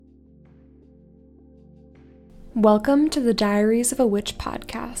Welcome to the Diaries of a Witch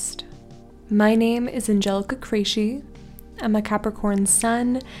podcast. My name is Angelica Crashi. I'm a Capricorn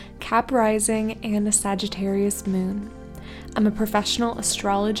sun, Cap rising, and a Sagittarius moon. I'm a professional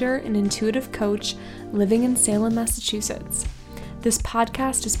astrologer and intuitive coach living in Salem, Massachusetts. This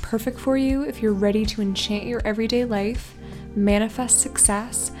podcast is perfect for you if you're ready to enchant your everyday life, manifest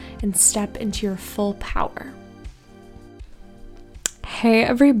success, and step into your full power. Hey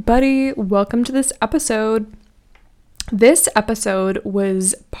everybody, welcome to this episode. This episode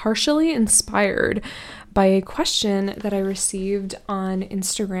was partially inspired by a question that I received on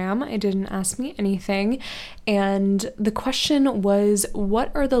Instagram. It didn't ask me anything, and the question was,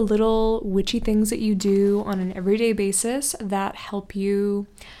 what are the little witchy things that you do on an everyday basis that help you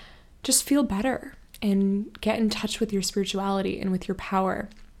just feel better and get in touch with your spirituality and with your power?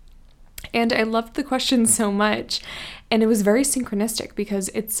 And I loved the question so much, and it was very synchronistic because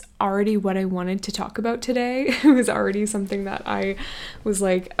it's already what I wanted to talk about today. It was already something that I was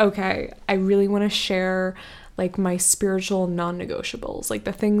like, okay, I really want to share like my spiritual non-negotiables, like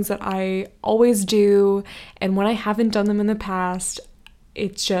the things that I always do, and when I haven't done them in the past,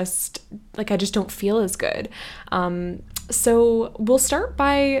 it's just like I just don't feel as good. So we'll start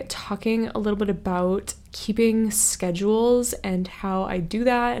by talking a little bit about keeping schedules and how I do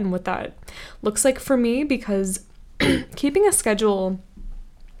that and what that looks like for me, because keeping a schedule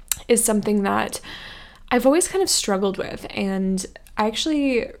is something that I've always kind of struggled with, and I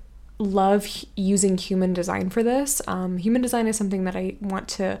actually love using human design for this. Human design is something that I want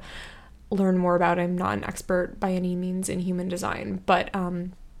to learn more about. I'm not an expert by any means in human design, but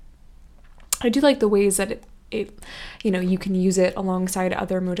I do like the ways that it you can use it alongside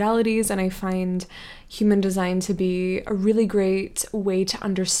other modalities, and I find human design to be a really great way to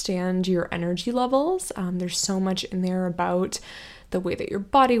understand your energy levels. There's so much in there about the way that your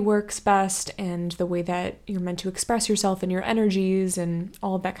body works best and the way that you're meant to express yourself and your energies and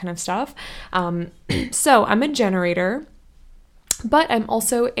all of that kind of stuff. So I'm a generator, but I'm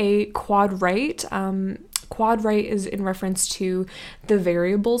also a quad right. Quad right is in reference to the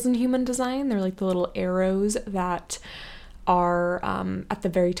variables in human design. They're like the little arrows that are at the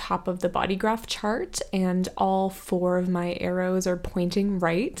very top of the body graph chart, and all four of my arrows are pointing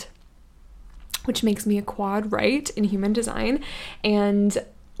right, which makes me a quad right in human design. And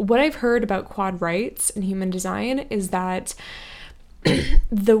what I've heard about quad rights in human design is that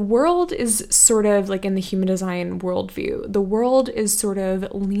the world is sort of like, in the human design worldview, the world is sort of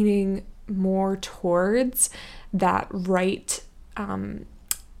leaning more towards that right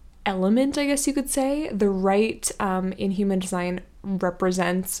element, I guess you could say. The right in human design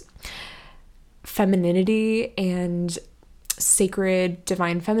represents femininity and sacred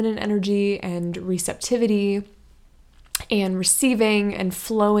divine feminine energy and receptivity and receiving and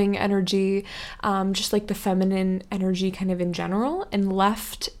flowing energy, just like the feminine energy kind of in general. And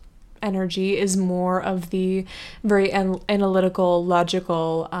left energy is more of the very analytical,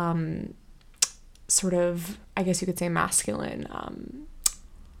 logical, sort of, I guess you could say, masculine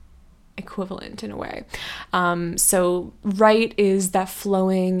equivalent in a way. So right is that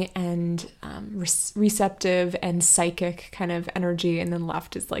flowing and receptive and psychic kind of energy, and then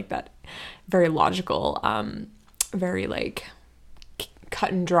left is like that very logical, very like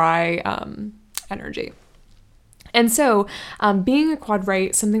cut and dry energy. And so being a quad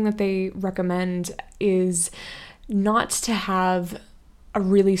right, something that they recommend is not to have a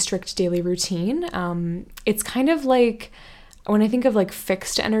really strict daily routine. It's kind of like, when I think of like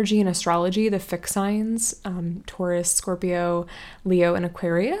fixed energy in astrology, the fixed signs, Taurus, Scorpio, Leo, and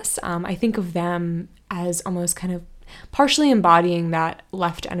Aquarius, I think of them as almost kind of partially embodying that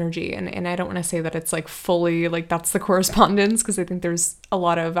left energy. And I don't want to say that it's like fully like that's the correspondence, because I think there's a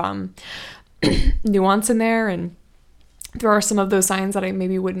lot of nuance in there, and there are some of those signs that I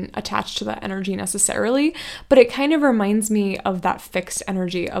maybe wouldn't attach to that energy necessarily, but it kind of reminds me of that fixed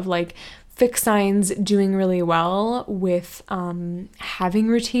energy of like fixed signs doing really well with having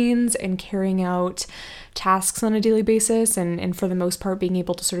routines and carrying out tasks on a daily basis, and for the most part being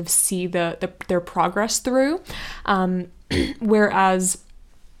able to sort of see their progress through. Whereas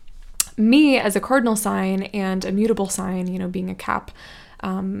me as a cardinal sign and a mutable sign, being a Cap,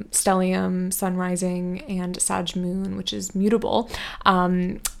 stellium, sun rising, and Sag moon, which is mutable,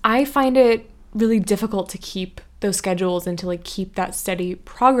 I find it really difficult to keep those schedules and to like keep that steady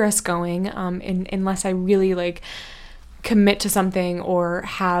progress going, unless I really like commit to something or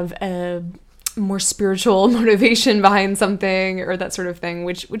have a more spiritual motivation behind something or that sort of thing,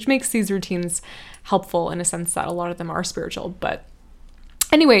 which makes these routines helpful in a sense that a lot of them are spiritual. But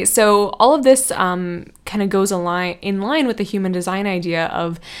Anyway, so all of this kind of goes in line with the human design idea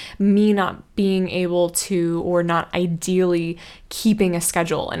of me not being able to, or not ideally keeping a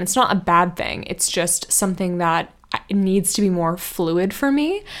schedule. And it's not a bad thing. It's just something that needs to be more fluid for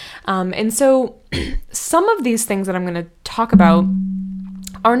me. And so some of these things that I'm going to talk about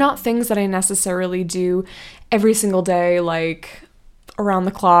are not things that I necessarily do every single day, like around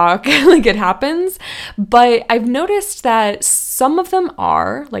the clock, like it happens. But I've noticed that some of them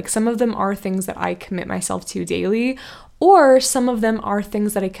are things that I commit myself to daily, or some of them are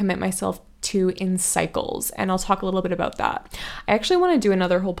things that I commit myself to in cycles. And I'll talk a little bit about that. I actually want to do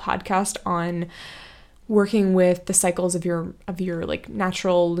another whole podcast on working with the cycles of your like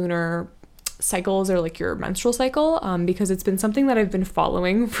natural lunar cycles, or like your menstrual cycle, because it's been something that I've been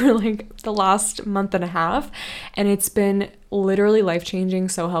following for like the last month and a half, and it's been literally life-changing,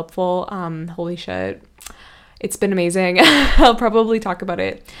 so helpful. Holy shit, it's been amazing. I'll probably talk about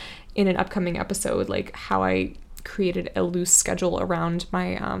it in an upcoming episode, like how I created a loose schedule around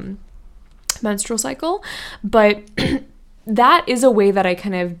my menstrual cycle. But that is a way that I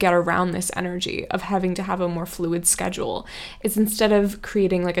kind of get around this energy of having to have a more fluid schedule. Is instead of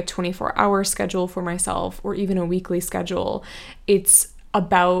creating like a 24-hour schedule for myself, or even a weekly schedule, it's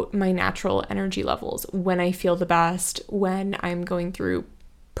about my natural energy levels, when I feel the best, when I'm going through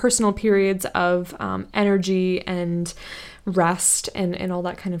personal periods of energy and rest and all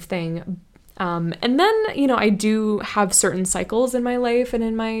that kind of thing. And then, I do have certain cycles in my life and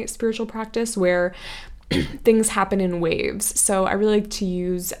in my spiritual practice where things happen in waves. So I really like to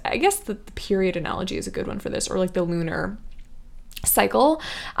use, I guess the period analogy is a good one for this, or like the lunar cycle.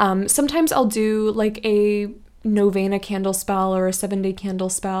 Sometimes I'll do like a novena candle spell, or a 7-day candle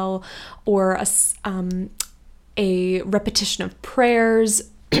spell, or a repetition of prayers,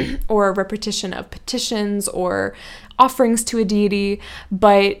 or a repetition of petitions or offerings to a deity,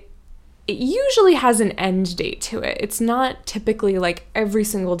 but it usually has an end date to it. It's not typically like every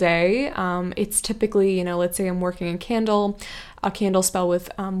single day. It's typically, let's say I'm working a candle spell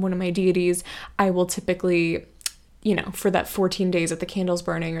with one of my deities. I will typically, for that 14 days that the candle's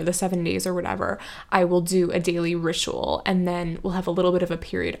burning, or the 7 days or whatever, I will do a daily ritual, and then we'll have a little bit of a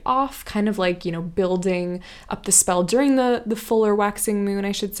period off, kind of like, building up the spell during the fuller waxing moon,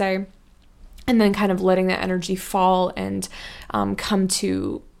 I should say, and then kind of letting that energy fall and come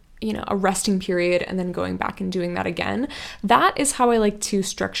to a resting period, and then going back and doing that again. That is how I like to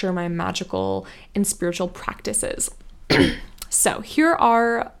structure my magical and spiritual practices. So here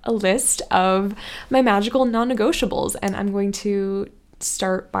are a list of my magical non-negotiables, and I'm going to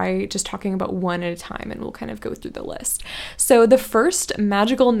start by just talking about one at a time, and we'll kind of go through the list. So the first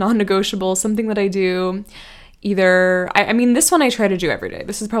magical non-negotiable, something that I do this one I try to do every day.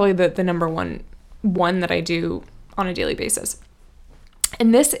 This is probably the number one that I do on a daily basis.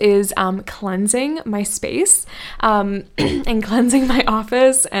 And this is cleansing my space and cleansing my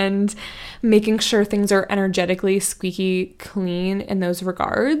office, and making sure things are energetically squeaky clean in those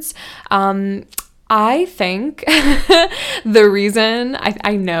regards. I think the reason,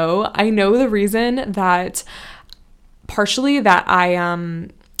 I know the reason that partially that I,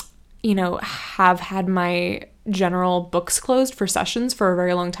 have had my general books closed for sessions for a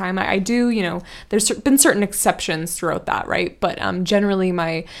very long time. I do, there's been certain exceptions throughout that, right? But generally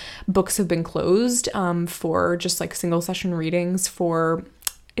my books have been closed for just like single session readings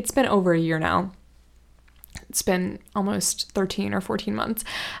it's been over a year now. It's been almost 13 or 14 months.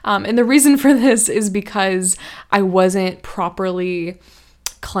 And the reason for this is because I wasn't properly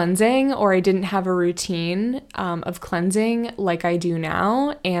cleansing, or I didn't have a routine of cleansing like I do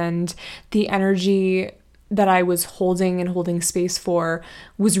now. And the energy that I was holding space for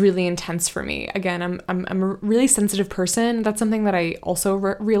was really intense for me. Again, I'm a really sensitive person. That's something that I also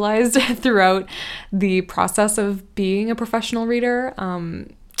realized throughout the process of being a professional reader,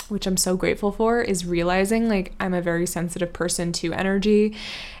 which I'm so grateful for, is realizing like I'm a very sensitive person to energy.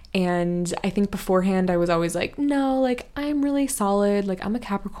 And I think beforehand I was always like, no, like I'm really solid, like I'm a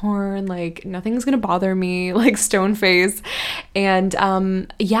Capricorn, like nothing's gonna bother me, like stone face. And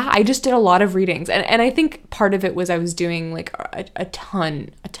I just did a lot of readings, and I think part of it was I was doing like a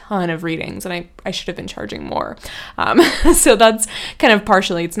ton of readings, and I should have been charging more. So that's kind of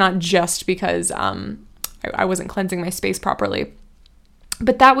partially, it's not just because I wasn't cleansing my space properly,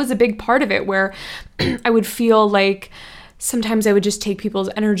 but that was a big part of it, where I would feel like sometimes I would just take people's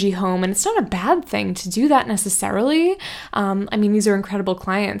energy home, and it's not a bad thing to do that necessarily. These are incredible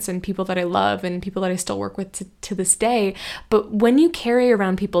clients and people that I love and people that I still work with to this day. But when you carry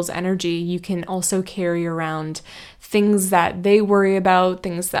around people's energy, you can also carry around things that they worry about,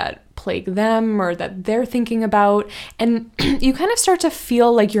 things that plague them or that they're thinking about. And you kind of start to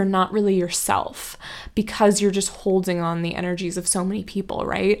feel like you're not really yourself because you're just holding on the energies of so many people,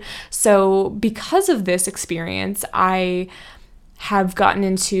 right? So because of this experience, I have gotten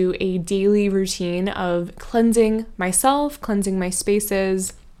into a daily routine of cleansing myself, cleansing my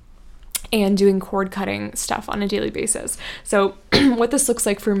spaces, and doing cord cutting stuff on a daily basis. So what this looks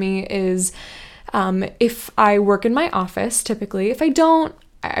like for me is if I work in my office, typically, if I don't,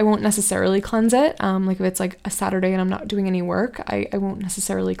 I won't necessarily cleanse it. Like if it's like a Saturday and I'm not doing any work, I won't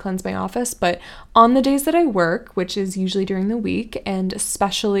necessarily cleanse my office. But on the days that I work, which is usually during the week, and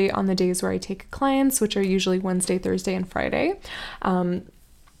especially on the days where I take clients, which are usually Wednesday, Thursday, and Friday,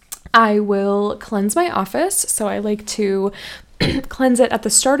 I will cleanse my office. So I like to cleanse it at the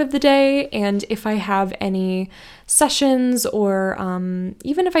start of the day, and if I have any sessions or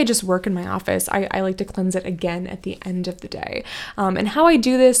even if I just work in my office, I like to cleanse it again at the end of the day. And how I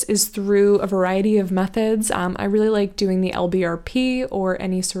do this is through a variety of methods. I really like doing the LBRP or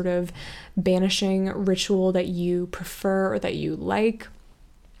any sort of banishing ritual that you prefer or that you like.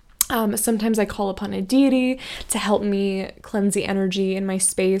 Sometimes I call upon a deity to help me cleanse the energy in my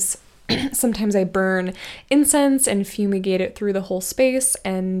space. Sometimes I burn incense and fumigate it through the whole space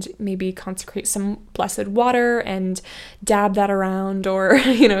and maybe consecrate some blessed water and dab that around or,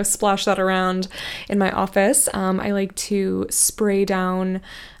 splash that around in my office. I like to spray down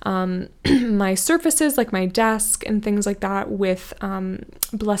my surfaces like my desk and things like that with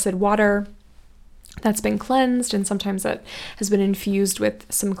blessed water that's been cleansed, and sometimes that has been infused with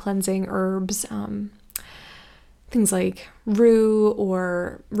some cleansing herbs, things like rue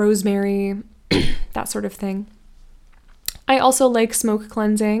or rosemary, that sort of thing. I also like smoke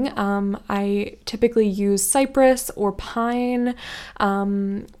cleansing. I typically use cypress or pine,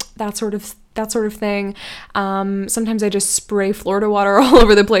 that sort of thing. Sometimes I just spray Florida water all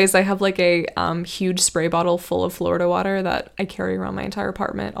over the place. I have like a huge spray bottle full of Florida water that I carry around my entire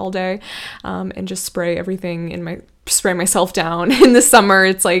apartment all day, and just spray myself down. In the summer,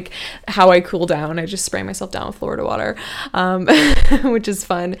 it's like how I cool down. I just spray myself down with Florida water, which is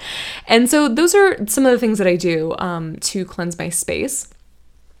fun. And so those are some of the things that I do to cleanse my space.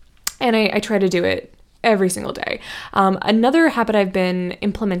 And I try to do it every single day. Another habit I've been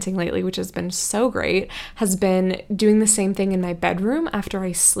implementing lately, which has been so great, has been doing the same thing in my bedroom after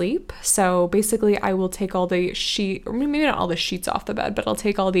I sleep. So basically I will take all the or maybe not all the sheets off the bed, but I'll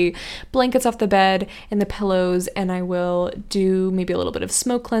take all the blankets off the bed and the pillows, and I will do maybe a little bit of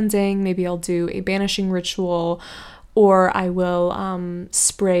smoke cleansing. Maybe I'll do a banishing ritual, or I will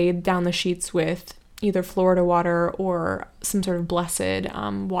spray down the sheets with either Florida water or some sort of blessed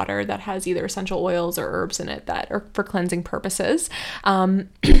water that has either essential oils or herbs in it that are for cleansing purposes.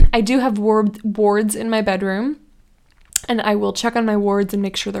 I do have wards in my bedroom, and I will check on my wards and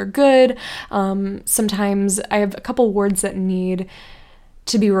make sure they're good. Sometimes I have a couple wards that need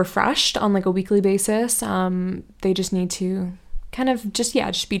to be refreshed on like a weekly basis. They just need to kind of just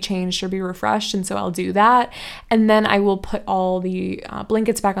be changed or be refreshed. And so I'll do that. And then I will put all the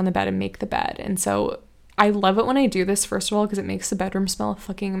blankets back on the bed and make the bed. And so I love it when I do this, first of all, because it makes the bedroom smell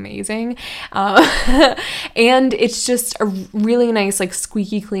fucking amazing. And it's just a really nice, like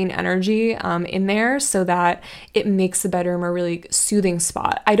squeaky clean energy in there, so that it makes the bedroom a really soothing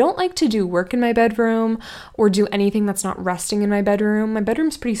spot. I don't like to do work in my bedroom or do anything that's not resting in my bedroom. My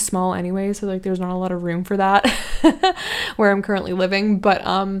bedroom's pretty small anyway, so like there's not a lot of room for that where I'm currently living. But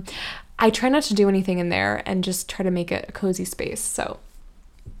I try not to do anything in there and just try to make it a cozy space. So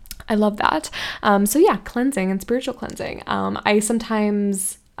I love that. So yeah, cleansing and spiritual cleansing. I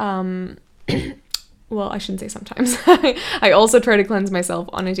sometimes, well, I shouldn't say sometimes. I also try to cleanse myself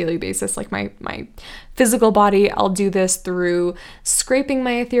on a daily basis, like my physical body. I'll do this through scraping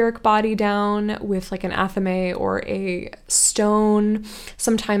my etheric body down with like an athame or a stone.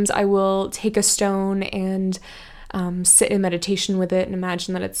 Sometimes I will take a stone and sit in meditation with it and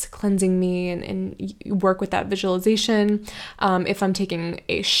imagine that it's cleansing me and work with that visualization. If I'm taking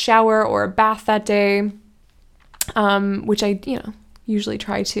a shower or a bath that day, which I, usually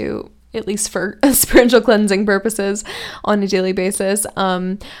try to, at least for spiritual cleansing purposes, on a daily basis.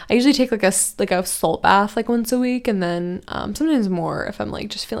 I usually take like a salt bath like once a week, and then sometimes more if I'm like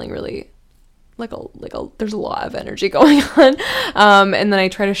just feeling really there's a lot of energy going on. And then I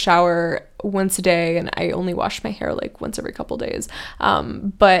try to shower once a day, and I only wash my hair like once every couple days.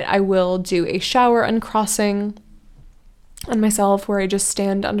 But I will do a shower uncrossing on myself where I just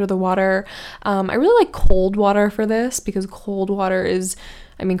stand under the water. I really like cold water for this because cold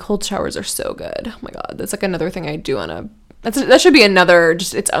showers are so good. Oh my God. That's like another thing I do on that should be another,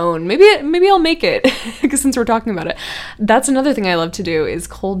 just its own. Maybe I'll make it because since we're talking about it, that's another thing I love to do is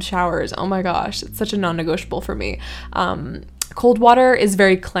cold showers. Oh my gosh, it's such a non-negotiable for me. Cold water is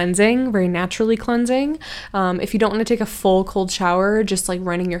very cleansing, very naturally cleansing. If you don't want to take a full cold shower, just like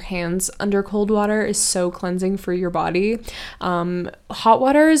running your hands under cold water is so cleansing for your body. Hot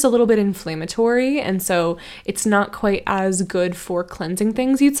water is a little bit inflammatory, and so it's not quite as good for cleansing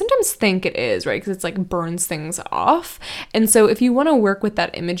things. You'd sometimes think it is, right? Because it's like burns things off. And so if you want to work with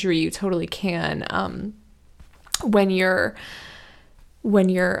that imagery, you totally can. When you're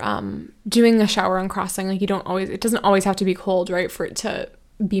doing a shower uncrossing, like it doesn't always have to be cold, right, for it to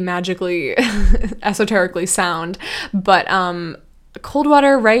be magically esoterically sound, but cold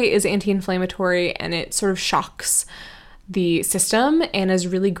water, right, is anti-inflammatory, and it sort of shocks the system and is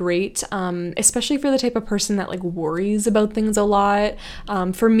really great, especially for the type of person that like worries about things a lot.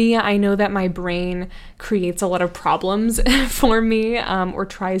 For me, I know that my brain creates a lot of problems for me, or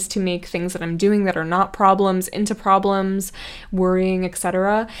tries to make things that I'm doing that are not problems into problems, worrying,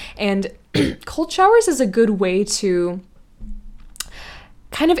 etc. And cold showers is a good way to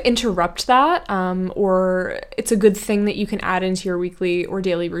kind of interrupt that, or it's a good thing that you can add into your weekly or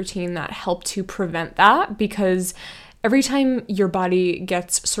daily routine that help to prevent that, because every time your body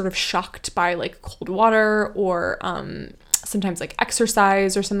gets sort of shocked by like cold water or sometimes like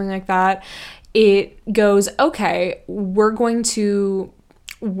exercise or something like that, it goes, okay, we're going to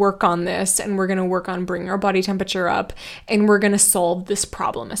work on this, and we're going to work on bringing our body temperature up, and we're going to solve this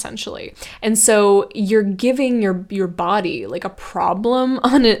problem essentially. And so you're giving your body like a problem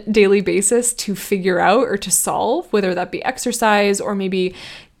on a daily basis to figure out or to solve, whether that be exercise or maybe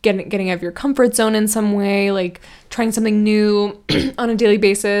getting out of your comfort zone in some way, like trying something new on a daily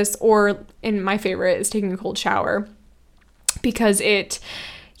basis, or in my favorite is taking a cold shower, because it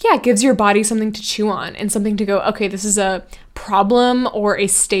gives your body something to chew on and something to go, okay, this is a problem or a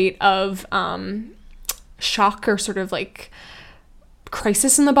state of shock or sort of like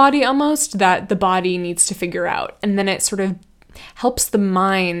crisis in the body almost, that the body needs to figure out. And then it sort of helps the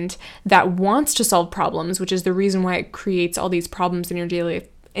mind that wants to solve problems, which is the reason why it creates all these problems in your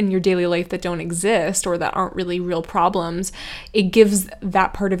daily life that don't exist or that aren't really real problems. It gives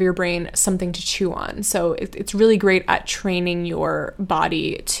that part of your brain something to chew on. So it's really great at training your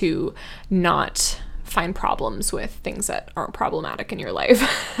body to not find problems with things that aren't problematic in your life.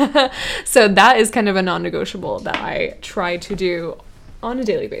 So that is kind of a non-negotiable that I try to do on a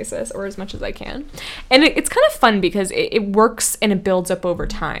daily basis, or as much as I can. And it's kind of fun because it works and it builds up over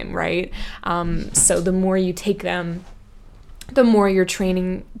time, right? So the more you take them, the more you're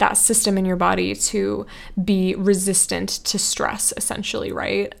training that system in your body to be resistant to stress, essentially,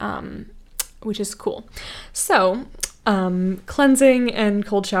 right? Which is cool. So cleansing and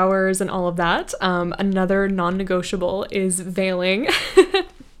cold showers and all of that. Another non-negotiable is veiling.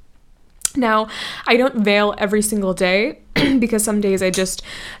 Now, I don't veil every single day because some days I just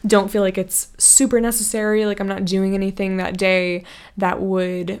don't feel like it's super necessary. Like I'm not doing anything that day that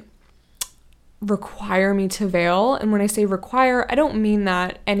would require me to veil. And when I say require, I don't mean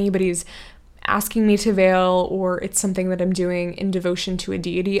that anybody's asking me to veil or it's something that I'm doing in devotion to a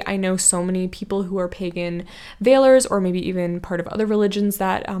deity. I know so many people who are pagan veilers, or maybe even part of other religions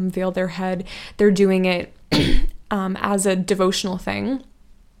that veil their head. They're doing it as a devotional thing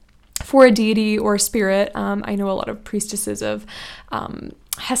for a deity or a spirit. I know a lot of priestesses of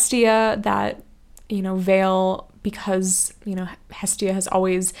Hestia that, veil because, Hestia has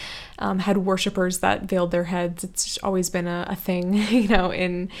always had worshipers that veiled their heads. It's always been a thing,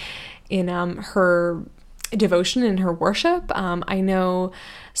 in her devotion and her worship. I know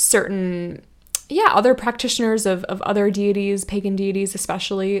certain other practitioners of other deities, pagan deities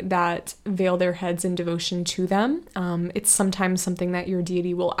especially, that veil their heads in devotion to them. It's sometimes something that your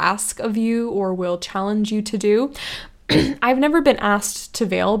deity will ask of you or will challenge you to do. I've never been asked to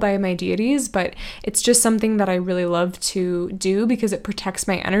veil by my deities, but it's just something that I really love to do because it protects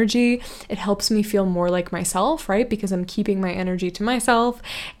my energy. It helps me feel more like myself, right? Because I'm keeping my energy to myself,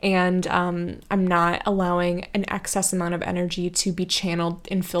 and I'm not allowing an excess amount of energy to be channeled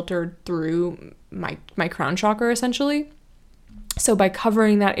and filtered through my crown chakra, essentially. So by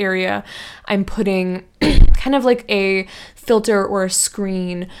covering that area, I'm putting kind of like a filter or a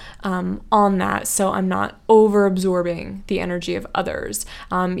screen on that, so I'm not over absorbing the energy of others.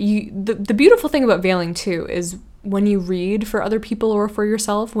 The beautiful thing about veiling too is when you read for other people or for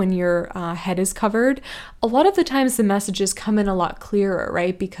yourself, when your head is covered, a lot of the times the messages come in a lot clearer,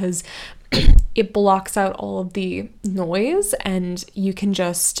 right? Because it blocks out all of the noise and you can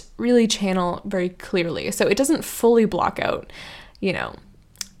just really channel very clearly. So it doesn't fully block out,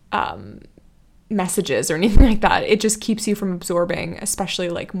 messages or anything like that. It just keeps you from absorbing, especially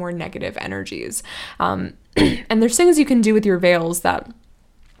like more negative energies. And there's things you can do with your veils that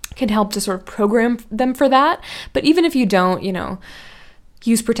can help to sort of program them for that. But even if you don't,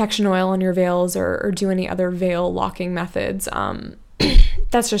 use protection oil on your veils or do any other veil locking methods,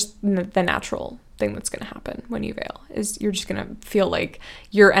 that's just the natural thing that's going to happen when you veil, is you're just going to feel like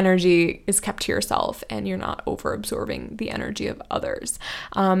your energy is kept to yourself and you're not over absorbing the energy of others.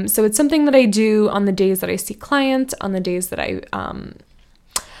 So it's something that I do on the days that I see clients, on the days that I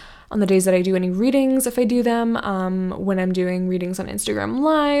do any readings, if I do them, when I'm doing readings on Instagram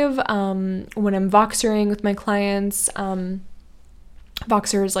Live, when I'm Voxering with my clients.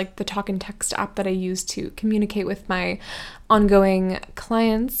 Voxer is like the talk and text app that I use to communicate with my ongoing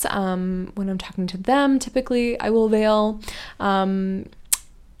clients. When I'm talking to them, typically I will veil. I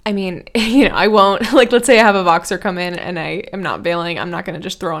won't, like, let's say I have a Voxer come in and I am not veiling, I'm not going to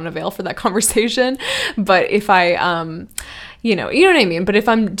just throw on a veil for that conversation. But if I, you know what I mean? But if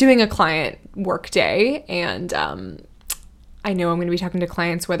I'm doing a client work day and I know I'm going to be talking to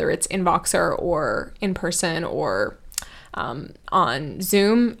clients, whether it's in Voxer or in person or on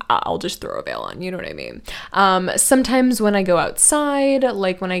Zoom, I'll just throw a veil on, you know what I mean? Sometimes when I go outside,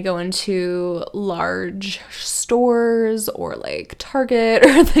 like when I go into large stores or like Target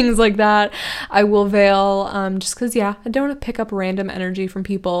or things like that, I will veil, just because, I don't want to pick up random energy from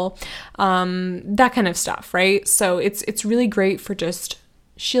people, that kind of stuff, right? So it's really great for just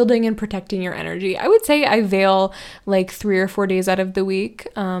shielding and protecting your energy. I would say I veil like 3 or 4 days out of the week.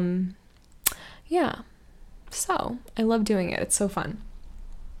 So I love doing it. It's so fun.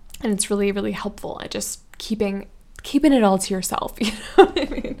 And it's really, really helpful. I just keeping it all to yourself. You know what I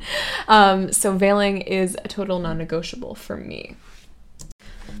mean? So veiling is a total non-negotiable for me.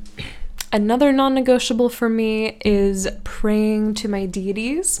 Another non-negotiable for me is praying to my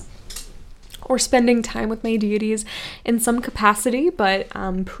deities or spending time with my deities in some capacity. But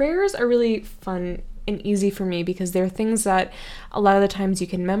prayers are really fun and easy for me because they're things that a lot of the times you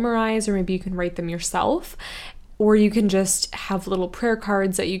can memorize, or maybe you can write them yourself, or you can just have little prayer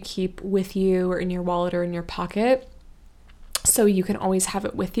cards that you keep with you or in your wallet or in your pocket, so you can always have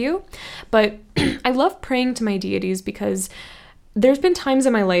it with you. But I love praying to my deities because there's been times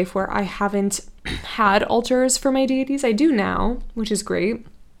in my life where I haven't had altars for my deities. I do now, which is great.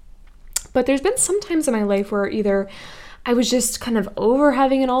 But there's been some times in my life where either I was just kind of over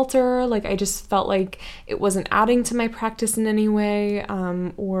having an altar, like I just felt like it wasn't adding to my practice in any way,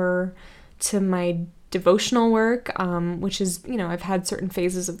 or to my devotional work, which is, I've had certain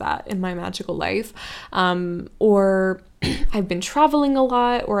phases of that in my magical life, or I've been traveling a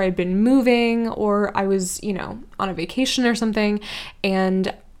lot, or I've been moving, or I was, on a vacation or something,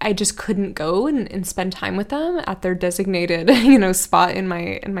 and I just couldn't go and spend time with them at their designated, spot in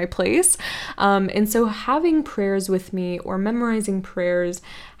my place. And so having prayers with me or memorizing prayers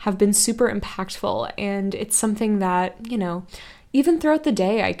have been super impactful. And it's something that, even throughout the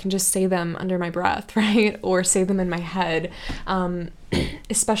day, I can just say them under my breath, right? Or say them in my head,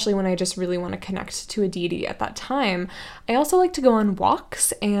 especially when I just really want to connect to a deity at that time. I also like to go on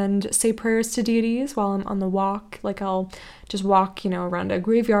walks and say prayers to deities while I'm on the walk. Like I'll just walk, around a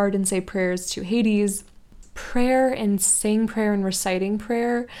graveyard and say prayers to Hades. Prayer and saying prayer and reciting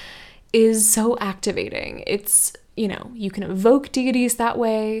prayer is so activating. It's, you can evoke deities that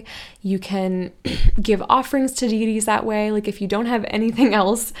way. You can give offerings to deities that way. Like if you don't have anything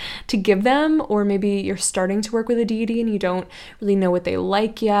else to give them, or maybe you're starting to work with a deity and you don't really know what they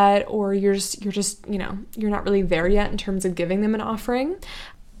like yet, or you're just, you're not really there yet in terms of giving them an offering.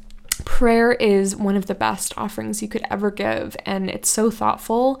 Prayer is one of the best offerings you could ever give, and it's so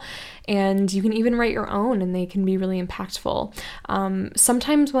thoughtful, and you can even write your own and they can be really impactful.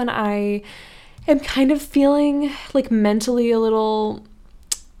 Sometimes when I am kind of feeling like mentally a little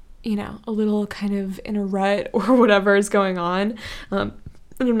kind of in a rut or whatever is going on, and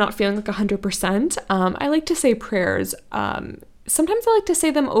I'm not feeling like 100%, I like to say prayers. Sometimes I like to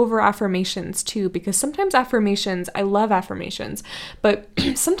say them over affirmations too, because sometimes I love affirmations, but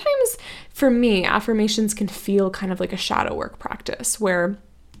sometimes for me, affirmations can feel kind of like a shadow work practice where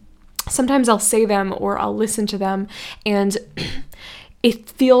sometimes I'll say them or I'll listen to them and it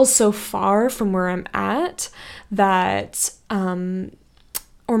feels so far from where I'm at that,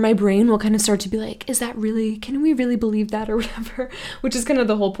 or my brain will kind of start to be like, is that really, can we really believe that or whatever? Which is kind of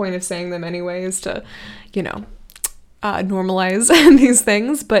the whole point of saying them anyway, is to, normalize these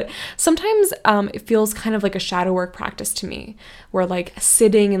things. But sometimes it feels kind of like a shadow work practice to me, where like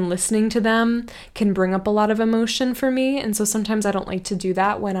sitting and listening to them can bring up a lot of emotion for me. And so sometimes I don't like to do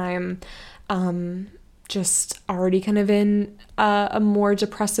that when I'm just already kind of in a more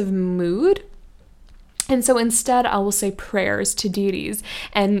depressive mood. And so instead, I will say prayers to deities.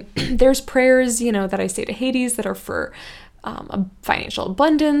 And there's prayers, that I say to Hades that are for financial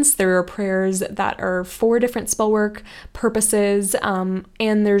abundance. There are prayers that are for different spellwork purposes. And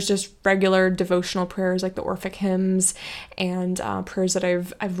there's just regular devotional prayers like the Orphic hymns and prayers that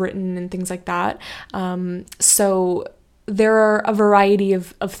I've written and things like that. So there are a variety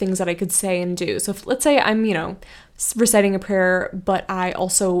of things that I could say and do. So if, let's say I'm, reciting a prayer, but I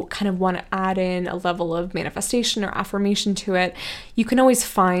also kind of want to add in a level of manifestation or affirmation to it, you can always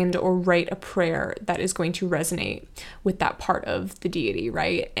find or write a prayer that is going to resonate with that part of the deity,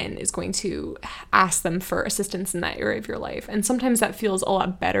 right? And is going to ask them for assistance in that area of your life. And sometimes that feels a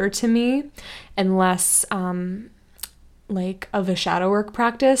lot better to me and less like of a shadow work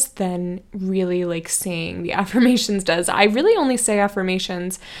practice than really like saying the affirmations does. I really only say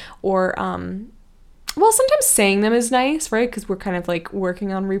affirmations or well, sometimes saying them is nice, right? Because we're kind of like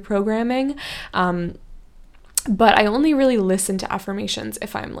working on reprogramming. But I only really listen to affirmations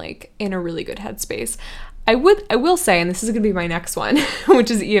if I'm like in a really good headspace. I will say, and this is going to be my next one, which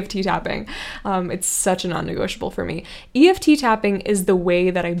is EFT tapping. It's such a non-negotiable for me. EFT tapping is the way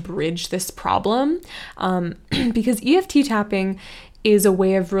that I bridge this problem, because EFT tapping is a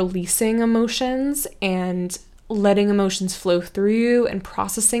way of releasing emotions and letting emotions flow through you and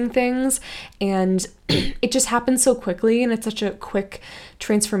processing things. And it just happens so quickly, and it's such a quick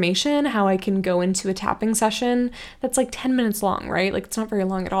transformation how I can go into a tapping session that's like 10 minutes long, right? Like it's not very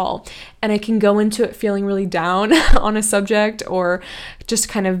long at all. And I can go into it feeling really down on a subject or just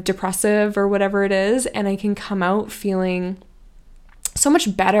kind of depressive or whatever it is. And I can come out feeling so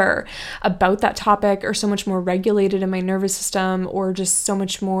much better about that topic, or so much more regulated in my nervous system, or just so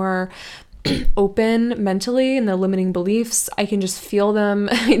much more open mentally, and the limiting beliefs, I can just feel them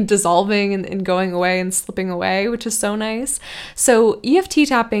dissolving and going away and slipping away, which is so nice. So EFT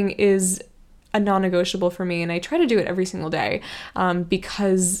tapping is a non-negotiable for me, and I try to do it every single day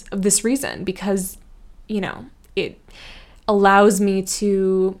because of this reason, because, it allows me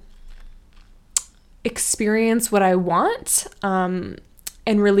to experience what I want,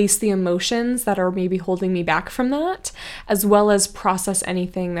 and release the emotions that are maybe holding me back from that, as well as process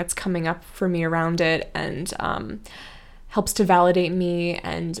anything that's coming up for me around it, and helps to validate me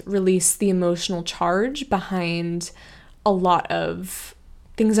and release the emotional charge behind a lot of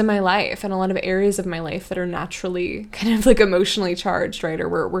things in my life and a lot of areas of my life that are naturally kind of like emotionally charged, right?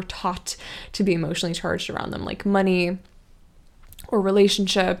 Or we're taught to be emotionally charged around them, like money or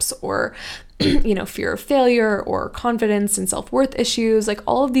relationships or fear of failure or confidence and self-worth issues. Like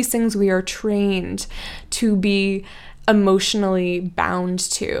all of these things we are trained to be emotionally bound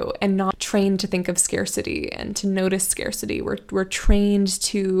to, and not trained to think of scarcity and to notice scarcity. We're trained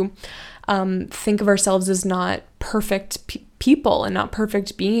to think of ourselves as not perfect people and not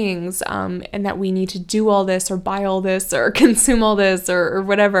perfect beings, and that we need to do all this or buy all this or consume all this or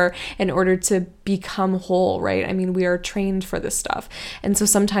whatever in order to become whole, right? I mean, we are trained for this stuff. And so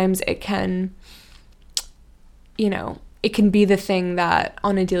sometimes it can, it can be the thing that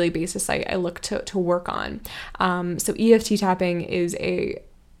on a daily basis I look to work on. So EFT tapping is a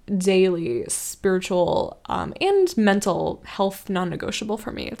daily spiritual and mental health non-negotiable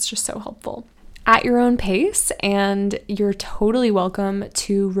for me. It's just so helpful. At your own pace, and you're totally welcome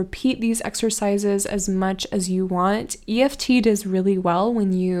to repeat these exercises as much as you want. EFT does really well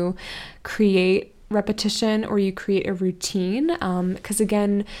when you create repetition or you create a routine, because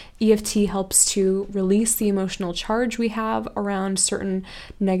again, EFT helps to release the emotional charge we have around certain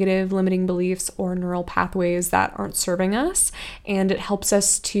negative limiting beliefs or neural pathways that aren't serving us, and it helps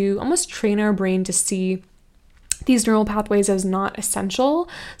us to almost train our brain to see these neural pathways as not essential,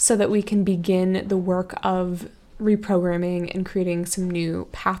 so that we can begin the work of reprogramming and creating some new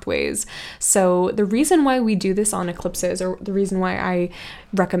pathways. So the reason why we do this on eclipses, or the reason why I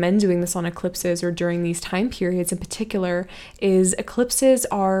recommend doing this on eclipses or during these time periods in particular, is eclipses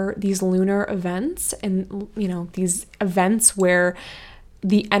are these lunar events, and these events where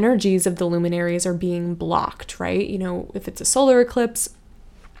the energies of the luminaries are being blocked, right? If it's a solar eclipse,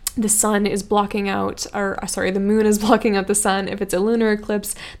 the sun is blocking out, the moon is blocking out the sun. If it's a lunar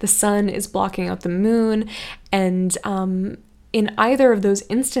eclipse, the sun is blocking out the moon. And in either of those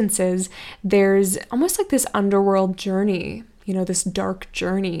instances, there's almost like this underworld journey, this dark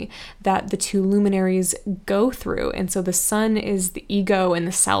journey that the two luminaries go through. And so the sun is the ego and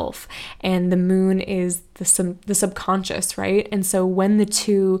the self, and the moon is the subconscious, right? And so when the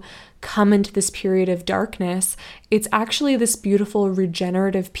two come into this period of darkness, it's actually this beautiful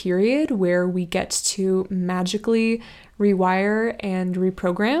regenerative period where we get to magically rewire and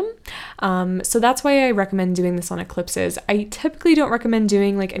reprogram. So that's why I recommend doing this on eclipses. I typically don't recommend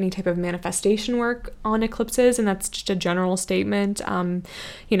doing like any type of manifestation work on eclipses, and that's just a general statement.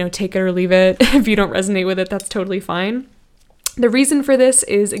 Take it or leave it. If you don't resonate with it, that's totally fine. The reason for this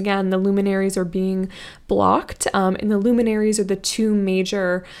is, again, the luminaries are being blocked, and the luminaries are the two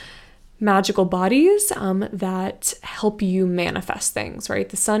major magical bodies that help you manifest things, right?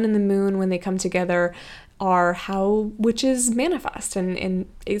 The sun and the moon, when they come together, are how witches manifest, and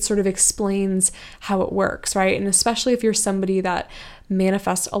it sort of explains how it works, right? And especially if you're somebody that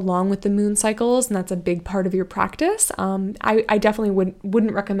manifests along with the moon cycles, and that's a big part of your practice, I definitely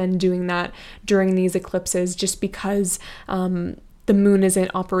wouldn't recommend doing that during these eclipses, just because the moon isn't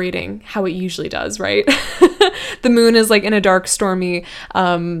operating how it usually does, right? The moon is like in a dark, stormy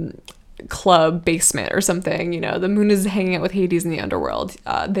club basement or something. The moon is hanging out with Hades in the underworld.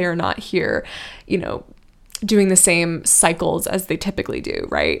 They're not here, doing the same cycles as they typically do,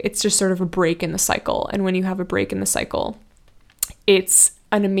 right? It's just sort of a break in the cycle. And when you have a break in the cycle, it's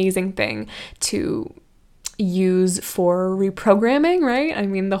an amazing thing to use for reprogramming, right? I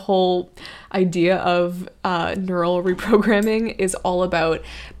mean, the whole idea of neural reprogramming is all about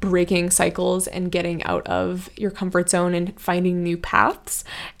breaking cycles and getting out of your comfort zone and finding new paths.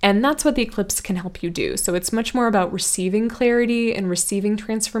 And that's what the eclipse can help you do. So it's much more about receiving clarity and receiving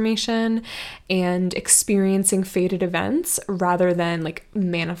transformation and experiencing fated events rather than like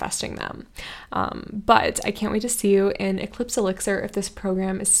manifesting them. But I can't wait to see you in Eclipse Elixir if this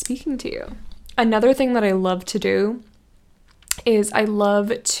program is speaking to you. Another thing that I love to do is I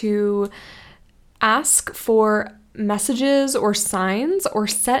love to ask for messages or signs or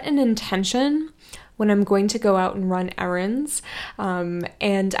set an intention when I'm going to go out and run errands,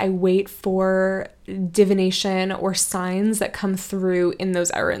 and I wait for divination or signs that come through in those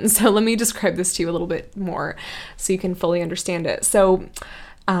errands. So let me describe this to you a little bit more so you can fully understand it. So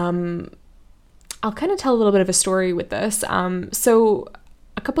I'll kind of tell a little bit of a story with this. So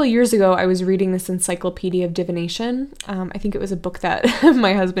a couple of years ago, I was reading this Encyclopedia of Divination. I think it was a book that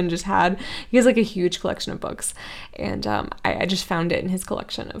my husband just had. He has like a huge collection of books, and I just found it in his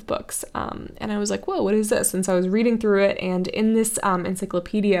collection of books. And I was like, whoa, what is this? And so I was reading through it, and in this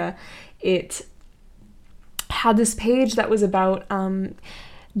encyclopedia, it had this page that was about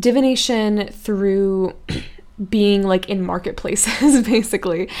divination through being like in marketplaces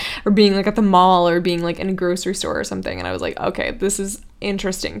basically, or being like at the mall, or being like in a grocery store or something. And I was like, okay, this is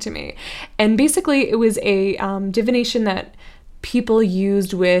interesting to me. And basically it was a divination that people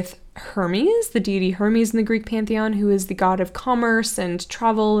used with Hermes, the deity Hermes in the Greek pantheon, who is the god of commerce and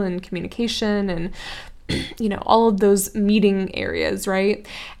travel and communication and all of those meeting areas, right?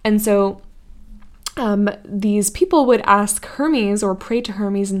 And so these people would ask Hermes or pray to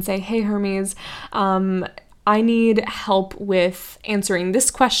Hermes and say, hey Hermes, I need help with answering this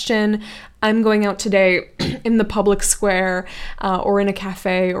question. I'm going out today in the public square or in a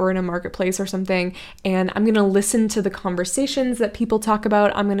cafe or in a marketplace or something, and I'm going to listen to the conversations that people talk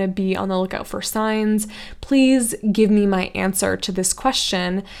about. I'm going to be on the lookout for signs. Please give me my answer to this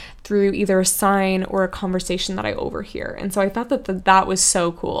question through either a sign or a conversation that I overhear. And so I thought that was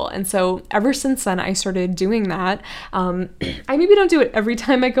so cool. And so ever since then, I started doing that. I maybe don't do it every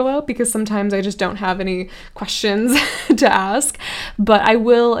time I go out because sometimes I just don't have any questions to ask, but I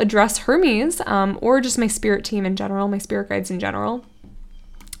will address Hermes or just my spirit team in general, my spirit guides in general.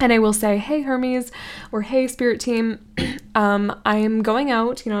 And I will say, hey Hermes, or hey spirit team, I am going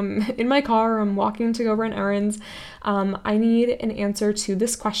out, I'm in my car, I'm walking to go run errands. I need an answer to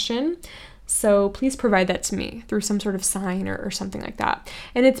this question. So please provide that to me through some sort of sign or something like that.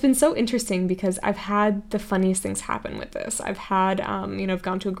 And it's been so interesting because I've had the funniest things happen with this. I've had, I've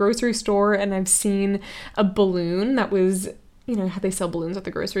gone to a grocery store and I've seen a balloon that was, how they sell balloons at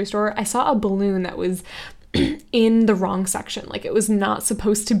the grocery store. I saw a balloon that was in the wrong section. Like it was not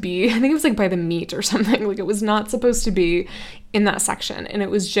supposed to be, I think it was like by the meat or something. Like it was not supposed to be in that section. And it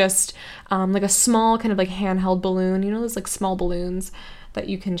was just like a small kind of like handheld balloon, those like small balloons that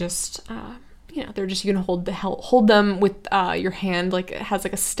you can just, they're just, you can hold them with your hand. Like it has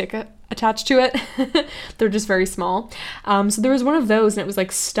like a stick attached to it. They're just very small. So there was one of those and it was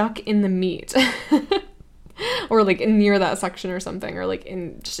like stuck in the meat. Or like near that section or something, or like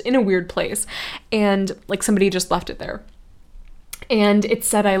just in a weird place, and like somebody just left it there, and it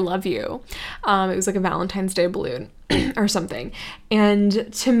said I love you. It was like a Valentine's Day balloon or something,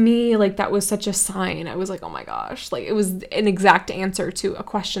 and to me, like, that was such a sign. I was like, oh my gosh, like it was an exact answer to a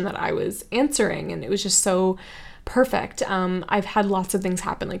question that I was answering, and it was just so perfect. I've had lots of things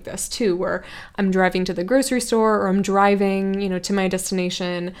happen like this too, where I'm driving to the grocery store or I'm driving, to my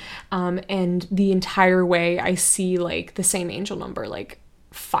destination, and the entire way I see like the same angel number like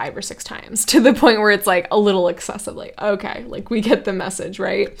 5 or 6 times, to the point where it's like a little excessive, like, okay, like we get the message,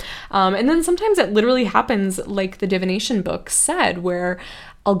 right? And then sometimes it literally happens like the divination book said, where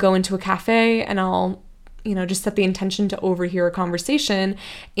I'll go into a cafe and I'll just set the intention to overhear a conversation,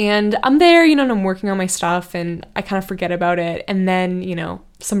 and I'm there, and I'm working on my stuff and I kind of forget about it. And then,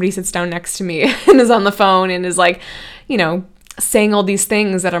 somebody sits down next to me and is on the phone and is like, saying all these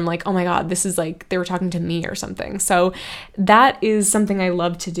things that I'm like, oh my God, this is like they were talking to me or something. So that is something I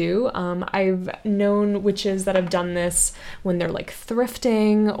love to do. I've known witches that have done this when they're like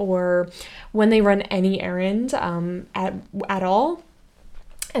thrifting or when they run any errand at all.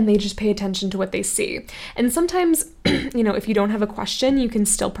 And they just pay attention to what they see. And sometimes, if you don't have a question, you can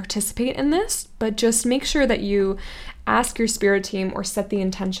still participate in this, but just make sure that you ask your spirit team or set the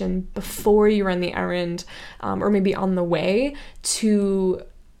intention before you run the errand, or maybe on the way, to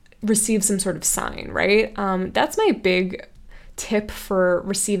receive some sort of sign, right? That's my big tip for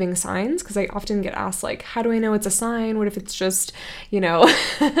receiving signs, because I often get asked like, how do I know it's a sign? What if it's just,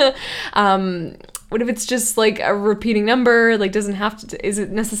 what if it's just like a repeating number? Like, doesn't have to, is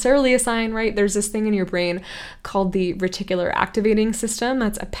it necessarily a sign, right? There's this thing in your brain called the reticular activating system.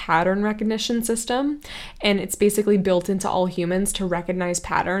 That's a pattern recognition system. And it's basically built into all humans to recognize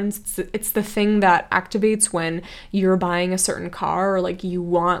patterns. It's the thing that activates when you're buying a certain car, or like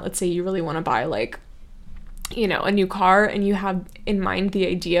let's say you really want to buy like, a new car, and you have in mind the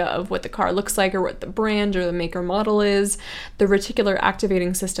idea of what the car looks like or what the brand or the make or model is. The reticular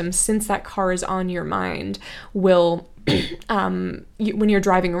activating system, since that car is on your mind, will when you're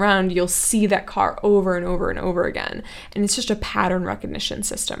driving around, you'll see that car over and over and over again. And it's just a pattern recognition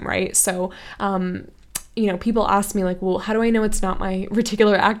system, right? So people ask me like, well, how do I know it's not my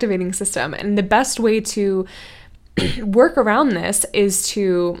reticular activating system? And the best way to work around this is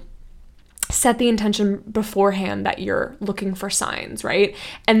to set the intention beforehand that you're looking for signs, right?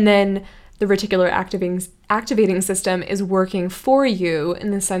 And then the reticular activating system is working for you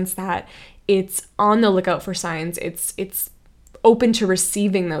in the sense that it's on the lookout for signs. It's open to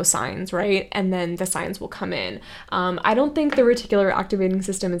receiving those signs, right? And then the signs will come in. I don't think the reticular activating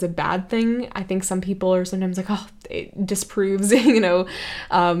system is a bad thing. I think some people are sometimes like, oh, it disproves, signs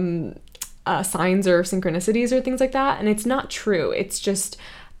or synchronicities or things like that. And it's not true. It's just,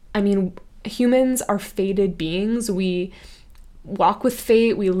 humans are fated beings. We walk with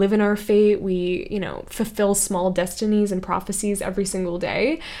fate. We live in our fate. We, fulfill small destinies and prophecies every single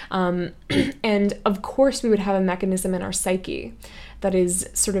day. And of course we would have a mechanism in our psyche that is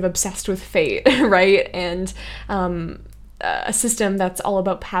sort of obsessed with fate, right? And a system that's all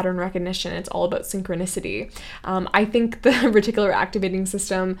about pattern recognition. It's all about synchronicity. I think the reticular activating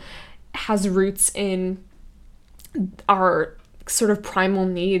system has roots in our sort of primal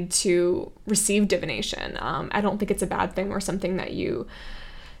need to receive divination. I don't think it's a bad thing or something that you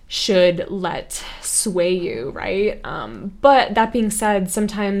should let sway you, right? But that being said,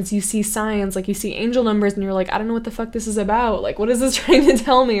 sometimes you see signs, like you see angel numbers and you're like, I don't know what the fuck this is about. Like, what is this trying to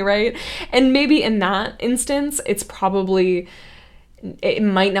tell me, right? And maybe in that instance, it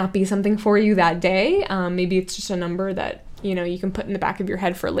might not be something for you that day. Maybe it's just a number that, you can put in the back of your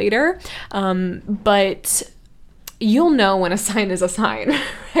head for later. But you'll know when a sign is a sign,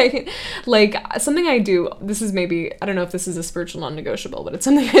 right? Like something I do, this is maybe, I don't know if this is a spiritual non-negotiable, but it's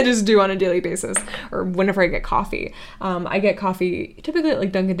something I just do on a daily basis, or whenever I get coffee. I get coffee typically at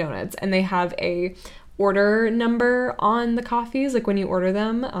like Dunkin' Donuts, and they have a order number on the coffees. Like when you order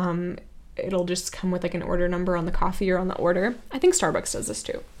them, it'll just come with like an order number on the coffee or on the order. I think Starbucks does this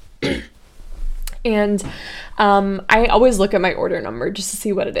too. And I always look at my order number just to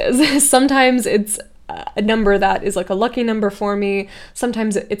see what it is. Sometimes it's a number that is like a lucky number for me.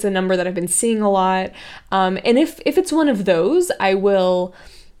 Sometimes it's a number that I've been seeing a lot. And if it's one of those, I will,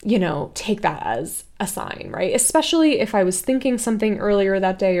 take that as a sign, right? Especially if I was thinking something earlier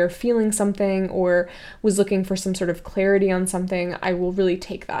that day or feeling something or was looking for some sort of clarity on something, I will really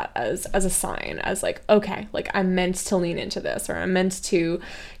take that as a sign, as like, okay, like I'm meant to lean into this, or I'm meant to,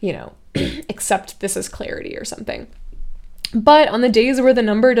 accept this as clarity or something. But on the days where the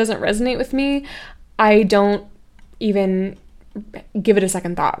number doesn't resonate with me, I don't even give it a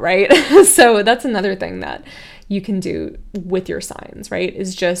second thought, right? So that's another thing that you can do with your signs, right?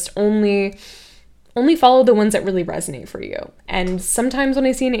 Is just only follow the ones that really resonate for you. And sometimes when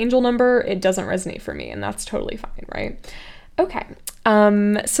I see an angel number, it doesn't resonate for me, and that's totally fine, right? Okay.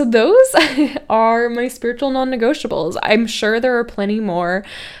 So those are my spiritual non-negotiables. I'm sure there are plenty more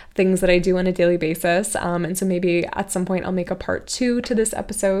things that I do on a daily basis. And so maybe at some point I'll make a part 2 to this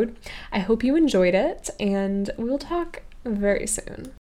episode. I hope you enjoyed it, and we'll talk very soon.